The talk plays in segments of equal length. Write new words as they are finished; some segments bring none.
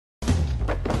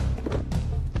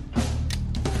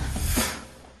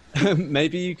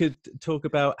Maybe you could talk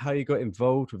about how you got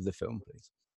involved with the film, please.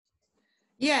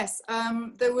 Yes,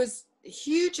 there was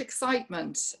huge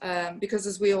excitement because,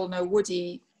 as we all know,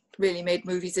 Woody really made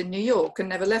movies in New York and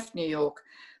never left New York.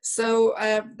 So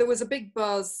there was a big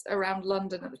buzz around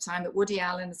London at the time that Woody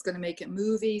Allen is going to make a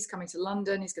movie. He's coming to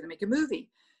London. He's going to make a movie.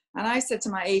 And I said to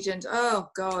my agent, oh,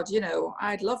 God,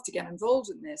 I'd love to get involved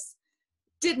in this.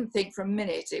 Didn't think for a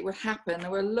minute it would happen.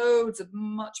 There were loads of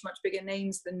much, much bigger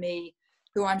names than me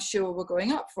who I'm sure were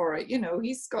going up for it.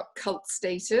 He's got cult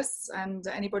status, and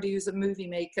anybody who's a movie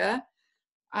maker,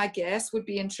 I guess, would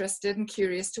be interested and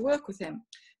curious to work with him.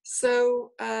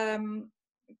 So,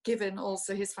 given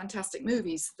also his fantastic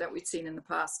movies that we'd seen in the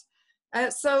past.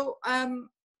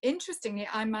 Interestingly,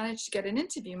 I managed to get an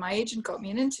interview. My agent got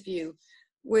me an interview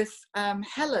with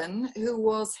Helen, who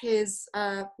was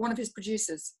one of his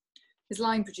producers, his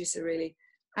line producer, really.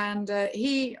 And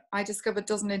I discovered,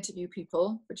 doesn't interview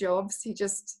people for jobs. He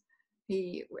just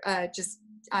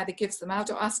either gives them out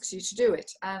or asks you to do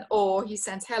it, or he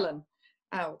sends Helen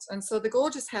out. And so the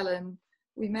gorgeous Helen,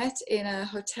 we met in a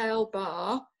hotel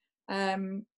bar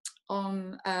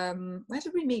where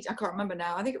did we meet? I can't remember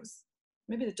now. I think it was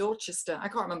maybe the Dorchester. I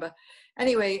can't remember.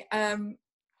 Anyway,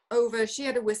 she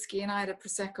had a whiskey and I had a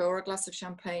Prosecco or a glass of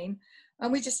champagne.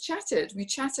 And we just chatted. We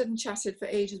chatted and chatted for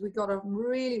ages. We got on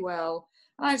really well.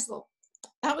 And I just thought,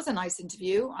 that was a nice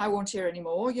interview. I won't hear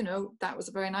anymore. That was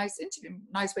a very nice interview.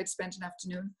 Nice way to spend an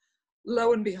afternoon.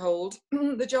 Lo and behold,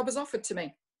 the job is offered to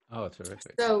me. Oh,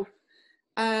 terrific.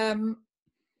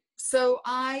 So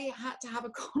I had to have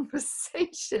a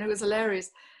conversation. It was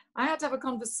hilarious. I had to have a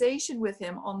conversation with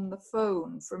him on the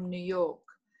phone from New York.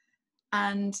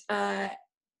 And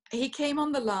he came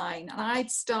on the line, and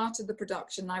I'd started the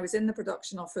production. I was in the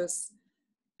production office,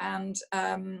 and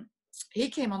he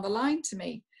came on the line to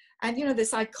me. And,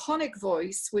 this iconic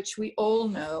voice, which we all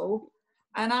know.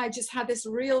 And I just had this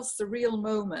real surreal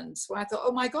moment where I thought,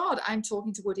 oh my God, I'm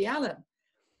talking to Woody Allen.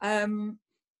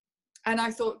 And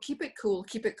I thought, keep it cool,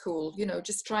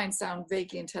 just try and sound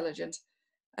vaguely intelligent.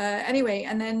 Anyway,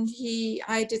 and then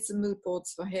I did some mood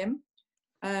boards for him.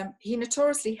 He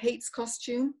notoriously hates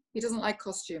costume. He doesn't like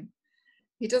costume.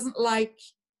 He doesn't like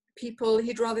people.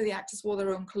 He'd rather the actors wore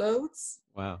their own clothes.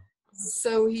 Wow.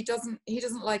 So he doesn't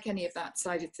like any of that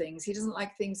side of things. He doesn't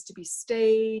like things to be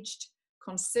staged,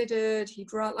 considered.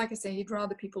 He'd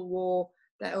rather people wore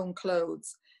their own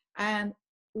clothes. And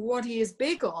what he is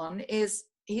big on is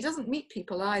he doesn't meet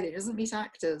people either. He doesn't meet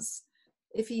actors.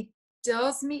 If he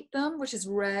does meet them, which is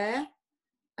rare,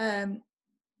 and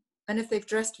if they've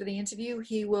dressed for the interview,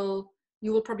 you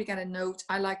will probably get a note,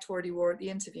 I liked what he wore at the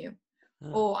interview,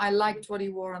 or I liked what he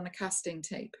wore on the casting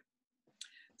tape.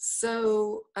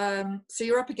 So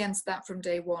you're up against that from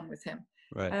day one with him.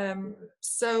 Right.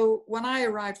 So when I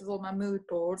arrived with all my mood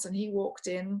boards and he walked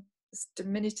in, this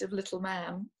diminutive little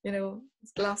man,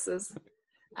 his glasses,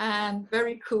 and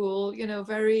very cool,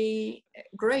 very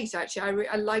great, actually.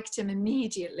 I liked him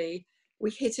immediately. We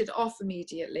hit it off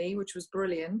immediately, which was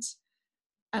brilliant.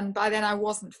 And by then I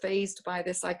wasn't fazed by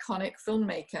this iconic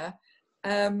filmmaker.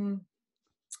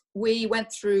 We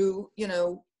went through,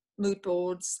 mood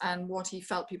boards and what he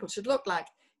felt people should look like.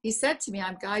 He said to me,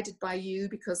 I'm guided by you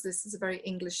because this is a very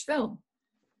English film.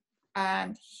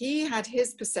 And he had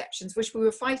his perceptions, which we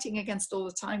were fighting against all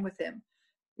the time with him.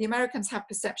 The Americans have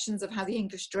perceptions of how the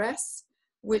English dress,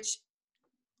 which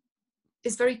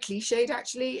is very cliched,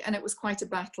 actually, and it was quite a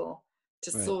battle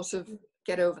to sort of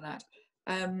get over that.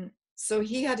 So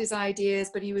he had his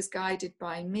ideas, but he was guided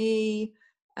by me.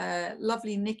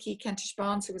 Lovely Nikki Kentish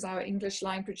Barnes, who was our English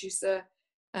line producer.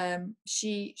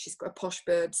 She's got a posh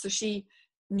bird, so she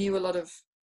knew a lot of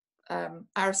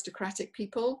aristocratic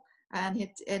people, and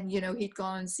he'd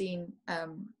gone and seen.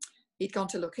 He'd gone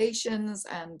to locations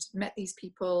and met these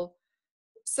people.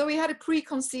 So he had a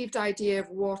preconceived idea of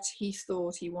what he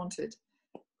thought he wanted.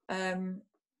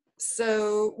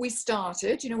 So we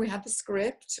started, we had the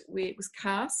script, it was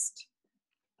cast.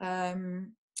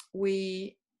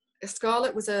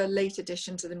 Scarlett was a late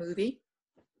addition to the movie.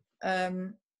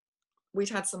 We'd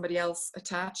had somebody else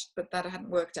attached, but that hadn't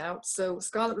worked out. So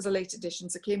Scarlett was a late addition,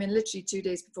 so came in literally 2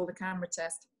 days before the camera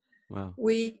test. Wow.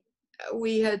 We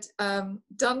had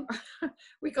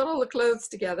we got all the clothes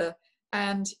together,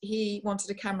 and he wanted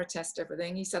to camera test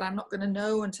everything. He said, I'm not going to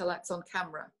know until that's on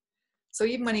camera. So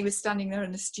even when he was standing there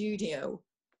in the studio,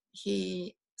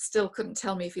 he still couldn't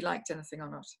tell me if he liked anything or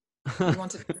not. He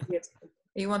wanted to see it.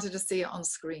 He wanted to see it on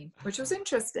screen, which was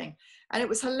interesting. And it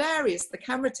was hilarious, the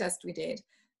camera test we did,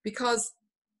 because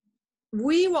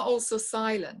we were also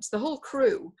silent. The whole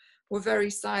crew were very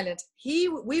silent. We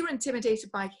were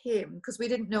intimidated by him because we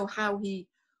didn't know how he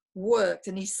worked,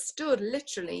 and he stood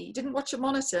literally, he didn't watch a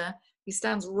monitor, he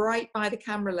stands right by the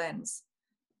camera lens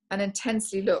and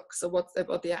intensely looks at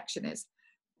what the action is.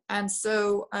 And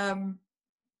so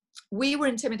we were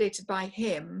intimidated by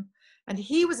him, and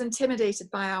he was intimidated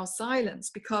by our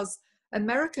silence, because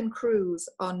American crews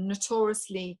are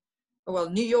notoriously, well,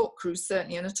 New York crews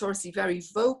certainly are notoriously very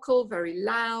vocal, very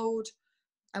loud,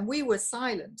 and we were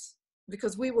silent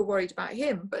because we were worried about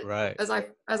him. But Right. as I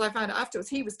found out afterwards,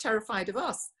 he was terrified of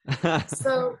us.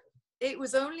 So it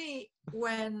was only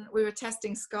when we were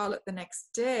testing Scarlett the next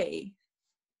day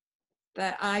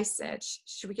that I said,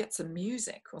 should we get some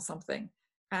music or something?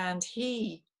 And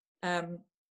he,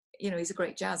 he's a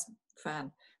great jazz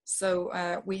fan.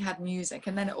 So we had music,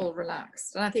 and then it all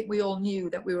relaxed. And I think we all knew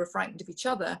that we were frightened of each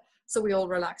other, so we all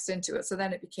relaxed into it. So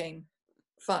then it became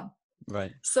fun.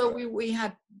 Right. So we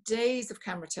had days of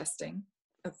camera testing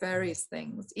of various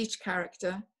things, each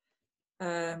character.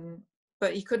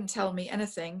 But he couldn't tell me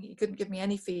anything. He couldn't give me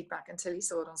any feedback until he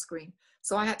saw it on screen.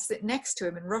 So I had to sit next to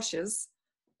him in rushes,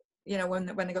 when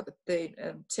they got the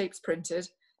tapes printed.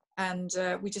 And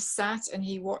we just sat and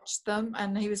he watched them,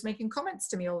 and he was making comments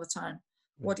to me all the time,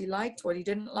 what he liked, what he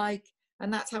didn't like.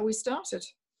 And that's how we started.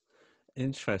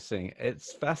 Interesting.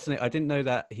 It's fascinating. I didn't know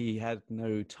that he had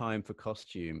no time for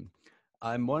costume.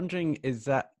 I'm wondering, is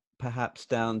that perhaps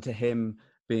down to him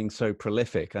being so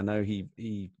prolific? I know he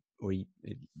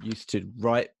used to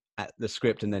write at the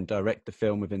script and then direct the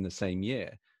film within the same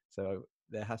year. So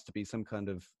there has to be some kind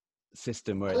of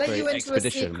system where it's very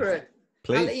expeditious.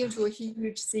 I'll let you into a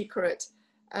huge secret.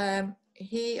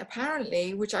 He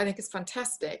apparently, which I think is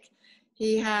fantastic,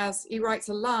 he writes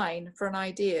a line for an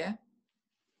idea.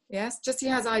 Yes, just he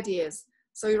has ideas.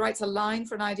 So he writes a line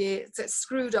for an idea. It's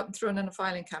screwed up and thrown in a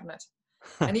filing cabinet.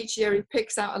 And each year he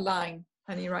picks out a line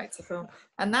and he writes a film.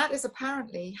 And that is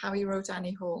apparently how he wrote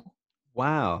Annie Hall.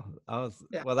 Wow.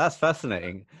 Well, that's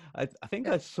fascinating. I think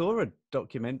I saw a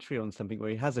documentary on something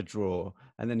where he has a drawer,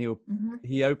 and then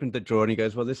he opened the drawer and he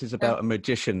goes, well, this is about a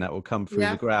magician that will come through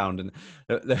the ground. And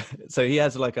so he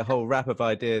has like a whole wrap of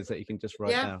ideas that he can just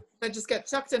write down. They just get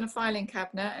chucked in a filing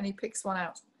cabinet and he picks one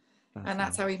out. And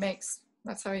that's how he makes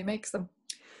them.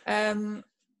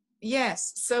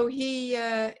 Yes. So he's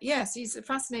a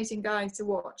fascinating guy to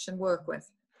watch and work with.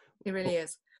 He really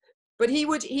is. But he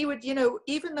would,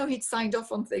 even though he'd signed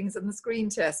off on things in the screen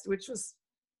test, which was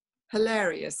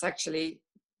hilarious, actually,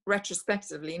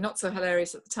 retrospectively, not so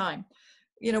hilarious at the time.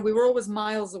 We were always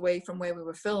miles away from where we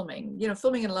were filming.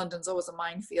 Filming in London's always a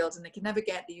minefield, and they could never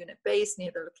get the unit base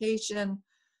near the location.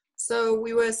 So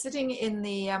we were sitting in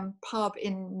the pub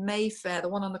in Mayfair, the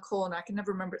one on the corner, I can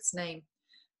never remember its name,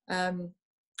 on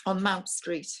Mount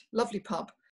Street, lovely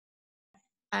pub.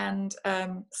 And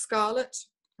Scarlett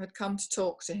had come to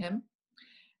talk to him,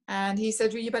 and he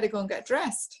said, well, you better go and get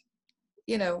dressed,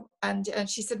 and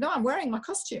she said, no, I'm wearing my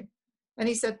costume. And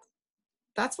he said,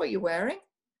 that's what you're wearing?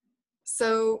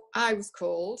 So I was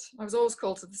always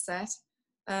called to the set.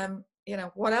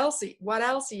 What else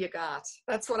you got?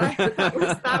 That's what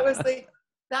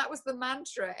that was the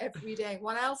mantra every day.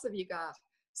 What else have you got?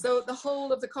 So the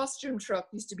whole of the costume truck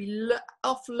used to be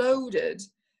offloaded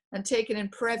and taken in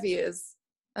Previas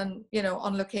and,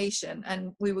 on location.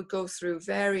 And we would go through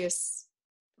various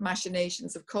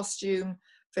machinations of costume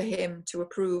for him to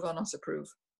approve or not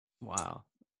approve. Wow.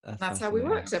 That's how we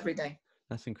worked every day.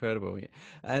 That's incredible.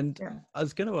 And I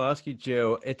was going to ask you,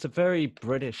 Jill, it's a very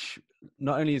British,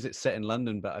 not only is it set in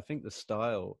London, but I think the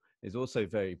style is also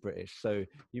very British. So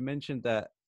you mentioned that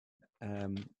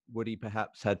Woody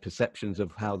perhaps had perceptions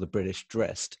of how the British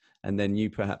dressed, and then you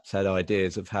perhaps had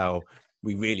ideas of how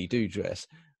we really do dress.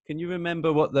 Can you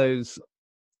remember what those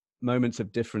moments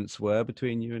of difference were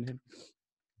between you and him?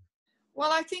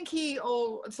 Well, I think he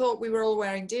all thought we were all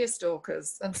wearing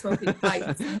deerstalkers and smoking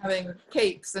pipes and having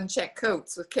capes and check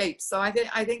coats with capes. So I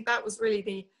think that was really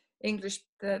the English,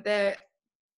 their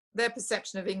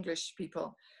perception of English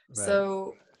people. Right.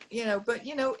 So, but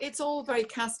it's all very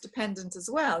cast dependent as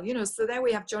well. So there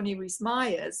we have Johnny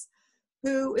Rhys-Meyers,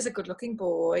 who is a good-looking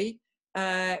boy,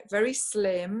 very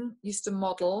slim, used to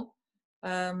model.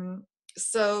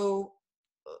 So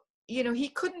he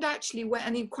couldn't actually wear,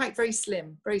 and he's quite very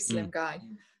slim guy,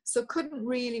 so couldn't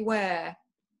really wear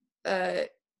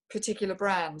particular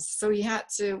brands. So he had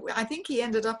to, I think he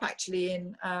ended up actually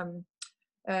in,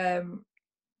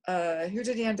 who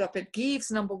did he end up at?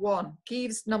 Geeves number one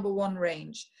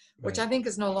range, which I think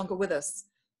is no longer with us,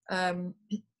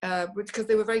 because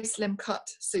they were very slim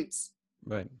cut suits.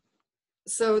 Right.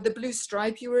 So the blue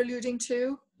stripe you were alluding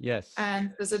to. Yes.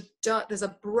 And there's a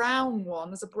brown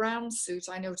one. There's a brown suit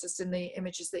I noticed in the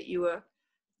images that you were,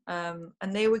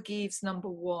 and they were Geeves number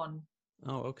one.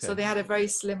 Oh, So okay. they had a very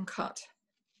slim cut,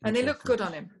 and they looked Interesting. good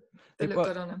on him. They looked Well,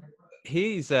 good on him.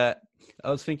 he's I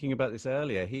was thinking about this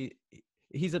earlier.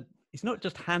 He's not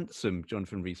just handsome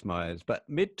Jonathan Rhys Meyers, but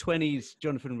mid-20s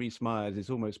Jonathan Rhys Meyers is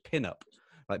almost pin-up,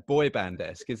 like boy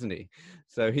band-esque, isn't he?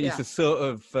 So he's Yeah. the sort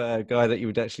of guy that you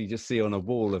would actually just see on a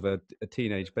wall of a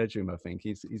teenage bedroom. I think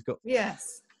he's got.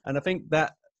 Yes. And I think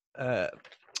that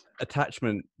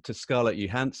attachment to Scarlett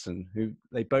Johansson, who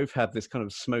they both have this kind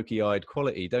of smoky-eyed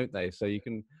quality, don't they? So you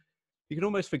can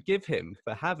almost forgive him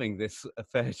for having this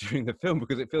affair during the film,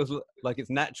 because it feels like it's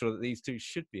natural that these two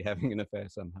should be having an affair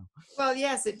somehow. Well,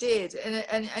 yes, it did,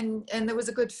 and there was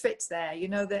a good fit there. You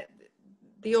know, that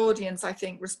the audience, I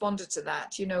think, responded to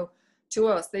that. You know, to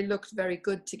us, they looked very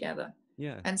good together.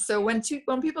 Yeah. And so when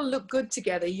people look good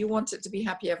together, you want it to be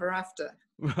happy ever after.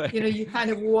 Right. You know, you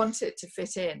kind of want it to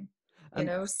fit in. You And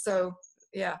know, so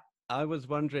yeah. I was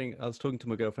wondering, I was talking to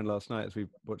my girlfriend last night as we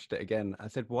watched it again. I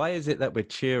said, why is it that we're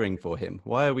cheering for him?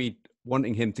 Why are we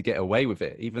wanting him to get away with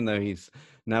it, even though he's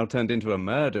now turned into a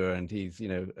murderer and he's, you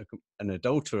know, an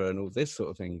adulterer and all this sort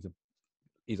of thing?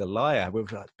 He's a liar. We're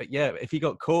like, but yeah, if he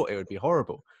got caught, it would be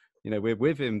horrible. You know, we're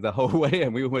with him the whole way,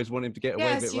 and we almost want him to get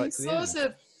away with Yes, it you right to the end. sort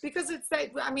of, because it's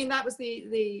that. I mean, that was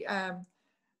the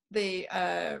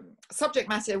subject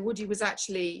matter Woody was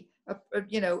actually,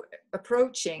 you know,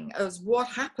 approaching as what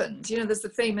happened. You know, there's the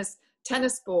famous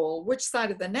tennis ball. Which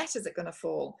side of the net is it going to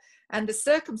fall? And the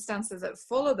circumstances that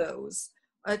follow those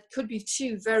could be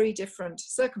two very different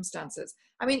circumstances.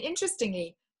 I mean,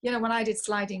 interestingly, you know, when I did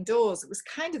Sliding Doors, it was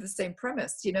kind of the same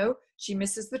premise. You know, she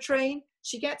misses the train,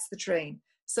 she gets the train.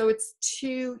 So it's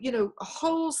two, you know, a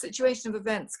whole situation of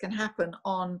events can happen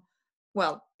on,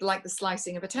 well, like the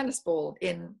slicing of a tennis ball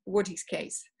in Woody's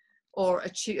case, or a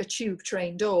tube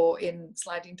train door in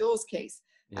Sliding Doors case.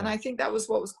 Yeah. And I think that was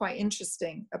what was quite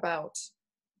interesting about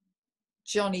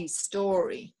Johnny's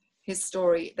story, his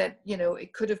story, that, you know,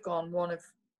 it could have gone one of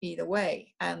either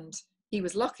way, and he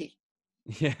was lucky.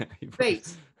 Yeah.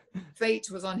 Fate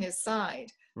was on his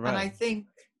side. Right. And I think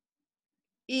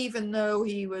even though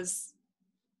he was,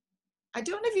 I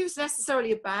don't know if he was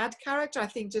necessarily a bad character, I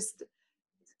think just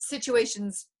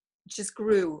situations just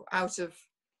grew out of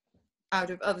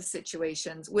other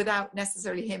situations without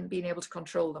necessarily him being able to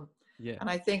control them. Yeah. And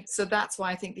I think, so that's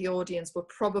why I think the audience were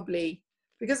probably,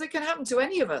 because it can happen to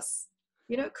any of us,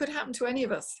 you know, it could happen to any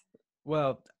of us.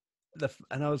 Well,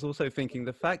 and I was also thinking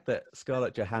the fact that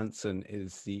Scarlett Johansson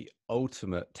is the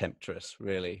ultimate temptress,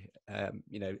 really.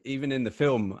 You know, even in the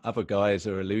film, other guys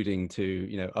are alluding to,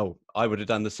 you know, oh, I would have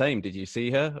done the same. Did you see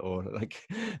her? Or like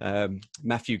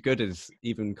Matthew Good is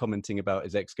even commenting about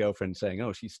his ex-girlfriend, saying,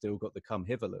 oh, she's still got the come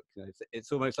hither look. You know,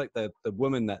 it's almost like the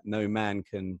woman that no man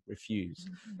can refuse.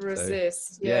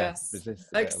 Resist, so, yes. Yeah,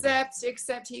 resist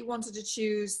except he wanted to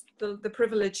choose the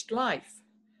privileged life.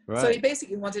 Right. So he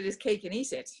basically wanted his cake and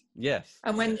eat it. Yes.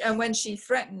 And when she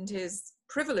threatened his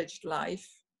privileged life,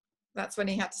 that's when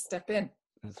he had to step in.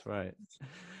 That's right.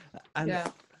 And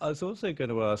I was also going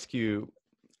to ask you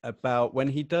about when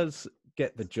he does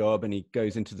get the job and he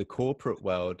goes into the corporate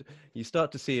world, you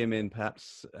start to see him in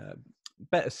perhaps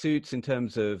better suits in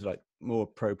terms of like more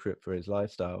appropriate for his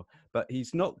lifestyle, but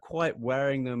he's not quite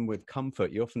wearing them with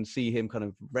comfort. You often see him kind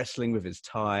of wrestling with his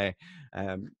tie.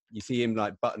 You see him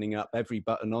like buttoning up every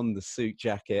button on the suit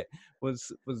jacket.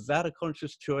 Was that a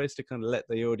conscious choice to kind of let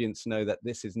the audience know that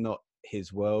this is not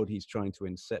his world? He's trying to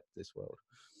incept this world.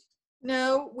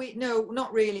 No,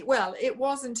 not really. Well, it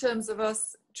was in terms of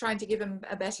us trying to give him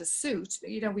a better suit.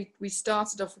 You know, we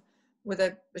started off with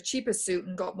a cheaper suit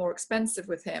and got more expensive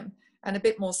with him and a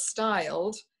bit more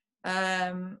styled.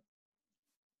 You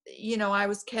know, I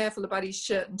was careful about his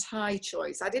shirt and tie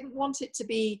choice. I didn't want it to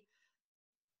be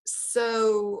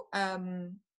so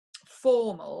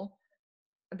formal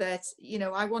that, you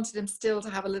know, I wanted him still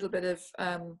to have a little bit of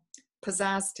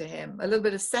pizzazz to him, a little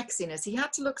bit of sexiness. He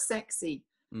had to look sexy.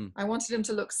 I wanted him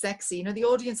to look sexy. You know, the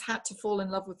audience had to fall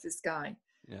in love with this guy.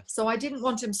 Yeah. So I didn't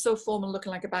want him so formal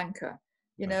looking like a banker,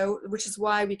 you know, which is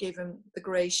why we gave him the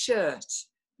grey shirt,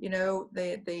 you know,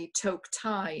 the taupe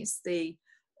ties,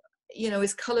 you know,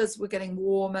 his colours were getting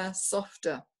warmer,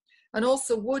 softer. And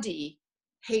also Woody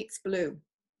hates blue.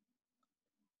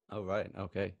 Oh, right.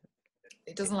 Okay.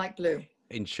 He doesn't like blue.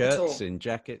 In shirts, in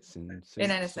jackets, in suits.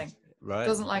 In anything. Right.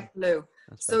 Doesn't like blue.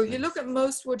 So you look at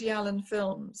most Woody Allen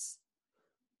films,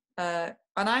 and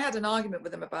I had an argument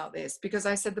with him about this because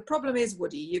I said, the problem is,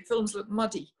 Woody, your films look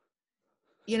muddy.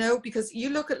 You know, because you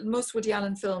look at most Woody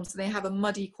Allen films, they have a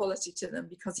muddy quality to them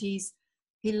because he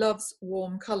loves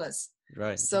warm colours.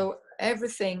 Right. So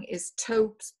everything is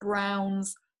taupes,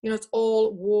 browns, you know, it's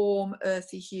all warm,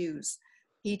 earthy hues.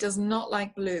 He does not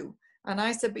like blue. And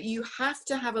I said, but you have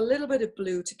to have a little bit of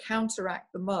blue to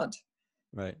counteract the mud.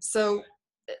 Right. So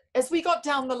as we got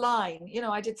down the line, you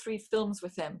know, I did 3 films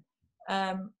with him.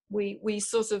 I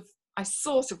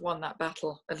sort of won that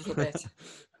battle a little bit.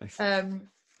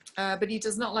 But he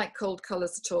does not like cold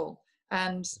colors at all.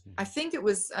 And I think it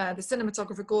was the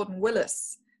cinematographer Gordon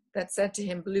Willis that said to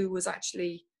him blue was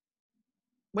actually,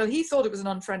 well, he thought it was an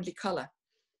unfriendly color.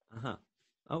 Uh-huh.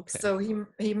 Okay. So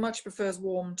he much prefers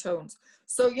warm tones.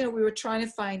 So, you know, we were trying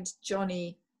to find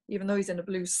Johnny, even though he's in a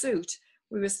blue suit,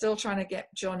 we were still trying to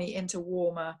get Johnny into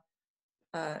warmer,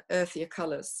 earthier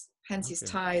colors. Hence his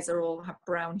ties are all have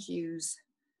brown hues.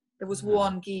 There was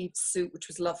one Gibbs suit, which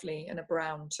was lovely in a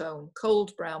brown tone,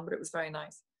 cold brown, but it was very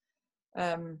nice.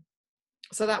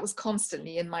 So that was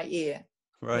constantly in my ear.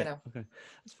 Right. You know. Okay.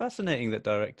 It's fascinating that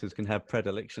directors can have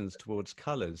predilections towards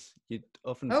colors. You'd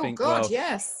often Oh think, God, well,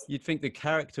 yes. you'd think the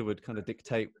character would kind of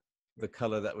dictate the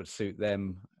color that would suit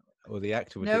them, or the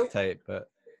actor would dictate,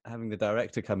 but having the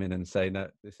director come in and say, no,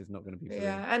 this is not going to be blue.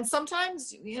 Yeah, and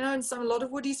sometimes, you know, in a lot of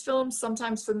Woody's films,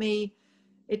 sometimes for me,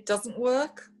 it doesn't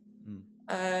work,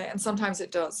 and sometimes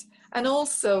it does. And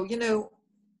also, you know,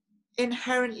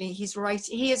 inherently, he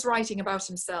is writing about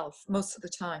himself most of the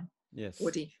time. Yes,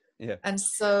 Woody. Yeah. And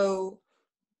so,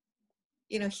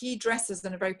 you know, he dresses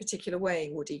in a very particular way,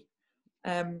 Woody.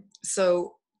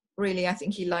 So really, I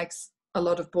think he likes a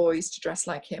lot of boys to dress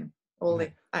like him, all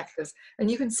the actors.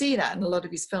 And you can see that in a lot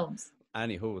of his films.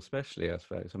 Annie Hall especially, I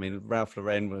suppose. I mean, Ralph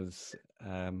Lauren was...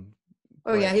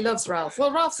 oh, yeah, he loves Ralph.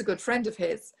 Well, Ralph's a good friend of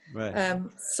his. Right.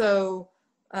 So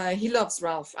he loves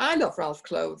Ralph. I love Ralph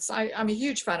clothes. I'm a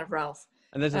huge fan of Ralph.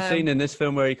 And there's a scene in this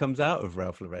film where he comes out of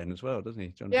Ralph Lauren as well, doesn't he?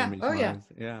 Jonathan Rhys-Meyers.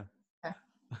 Yeah.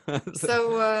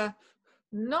 So,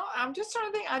 no, I'm just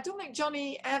trying to think. I don't think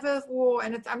Johnny ever wore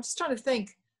anything. I'm just trying to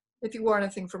think if he wore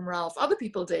anything from Ralph. Other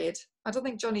people did. I don't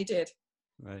think Johnny did.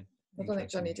 Right. I don't think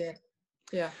Johnny did.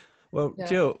 Yeah. Well, yeah.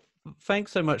 Jill,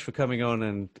 thanks so much for coming on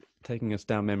and taking us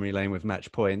down memory lane with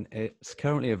Match Point. It's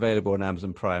currently available on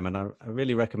Amazon Prime, and I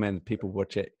really recommend people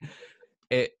watch it.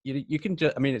 You can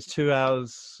just, I mean, it's 2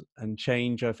 hours and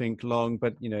change, I think, long,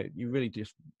 but you know, you really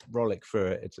just rollick through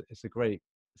it. It's a great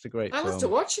film. I'll have to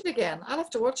watch it again.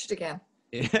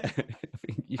 Yeah,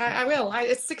 I will.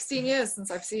 It's 16 years since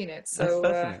I've seen it.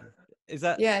 So is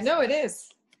that? Yeah, no, it is.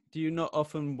 Do you not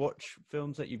often watch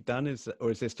films that you've done?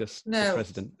 Or is this just no. the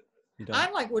precedent?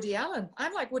 I'm like Woody Allen.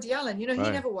 You know,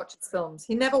 he never watches films.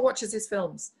 He never watches his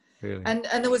films. Really? And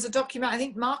there was a document, I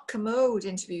think Mark Kermode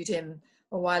interviewed him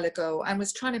a while ago and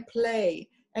was trying to play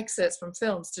excerpts from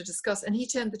films to discuss, and he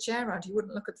turned the chair around. He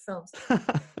wouldn't look at the films.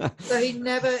 So he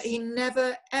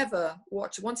never ever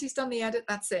watched. Once he's done the edit,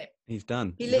 that's it. He's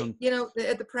done. You know,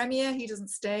 at the premiere, he doesn't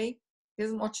stay. He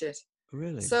doesn't watch it.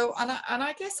 Really? So, and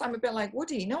I guess I'm a bit like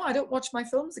Woody. No, I don't watch my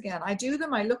films again. I do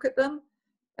them, I look at them,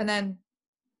 and then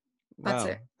that's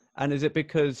it. And is it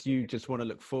because you just want to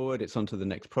look forward? It's on to the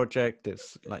next project.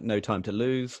 It's like no time to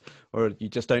lose, or you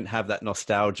just don't have that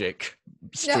nostalgic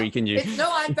streak in you? No,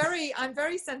 I'm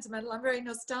very sentimental. I'm very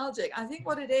nostalgic. I think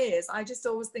what it is, I just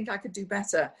always think I could do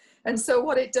better. And so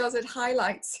what it does, it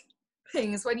highlights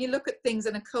things when you look at things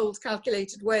in a cold,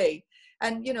 calculated way.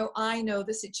 And, you know, I know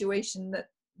the situation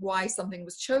why something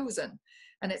was chosen.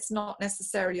 And it's not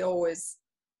necessarily always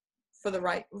for the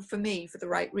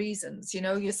right reasons. You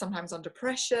know, you're sometimes under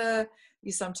pressure.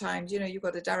 You sometimes, you know, you've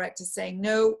got a director saying,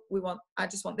 no, I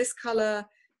just want this color,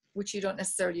 which you don't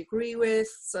necessarily agree with.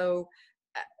 So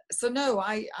no,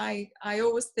 I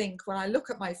always think when I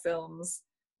look at my films,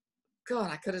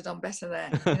 God, I could have done better there.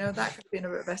 You know, that could have been a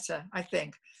bit better, I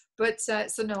think. But so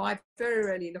no, I very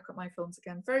rarely look at my films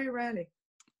again. Very rarely.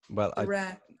 Well,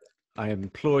 I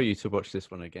implore you to watch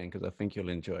this one again because I think you'll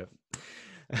enjoy it.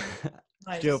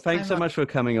 Nice. Jill, thanks so much for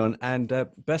coming on, and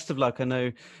best of luck. I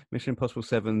know Mission Impossible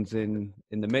 7's in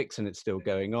the mix and it's still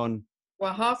going on.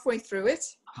 Well, halfway through it.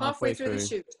 Halfway through the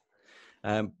shoot.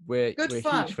 We're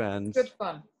huge fans. Good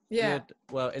fun. Yeah.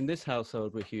 Well, in this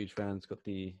household, we're huge fans. Got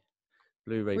the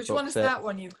Blu-ray Which box one is set. that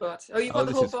one you've got? Oh, you've got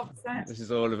the whole box set. This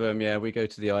is all of them. Yeah, we go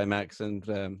to the IMAX,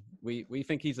 and we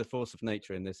think he's a force of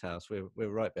nature in this house. We're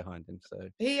right behind him. So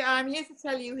I'm here to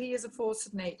tell you, he is a force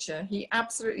of nature. He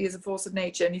absolutely is a force of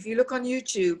nature. And if you look on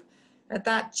YouTube at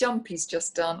that jump he's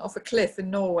just done off a cliff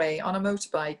in Norway on a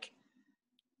motorbike,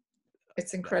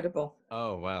 it's incredible.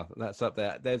 Oh wow, that's up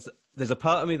there. There's a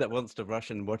part of me that wants to rush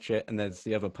and watch it, and there's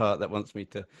the other part that wants me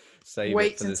to save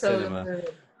it for the cinema.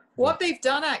 What they've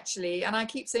done actually, and I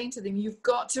keep saying to them, you've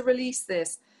got to release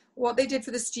this. What they did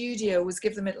for the studio was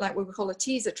give them it like what we call a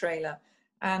teaser trailer.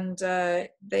 And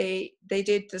they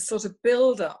did the sort of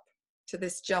build up to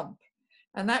this jump.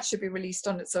 And that should be released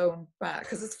on its own back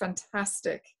because it's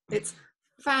fantastic. It's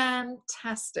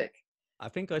fantastic. I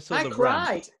think I saw I the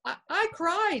cried. ramp. I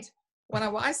cried when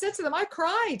I said to them, I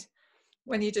cried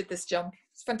when you did this jump.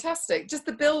 It's fantastic. Just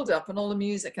the build up and all the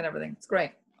music and everything. It's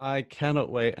great. I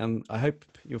cannot wait, and I hope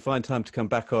you'll find time to come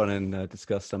back on and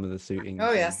discuss some of the suitings.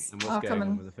 Oh yes, and what's I'll going come on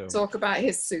and with the film. talk about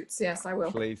his suits. Yes, I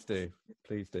will. Please do.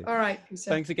 Please do. All right, Peter.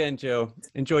 Thanks again, Jill.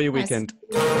 Enjoy your Nice.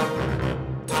 weekend.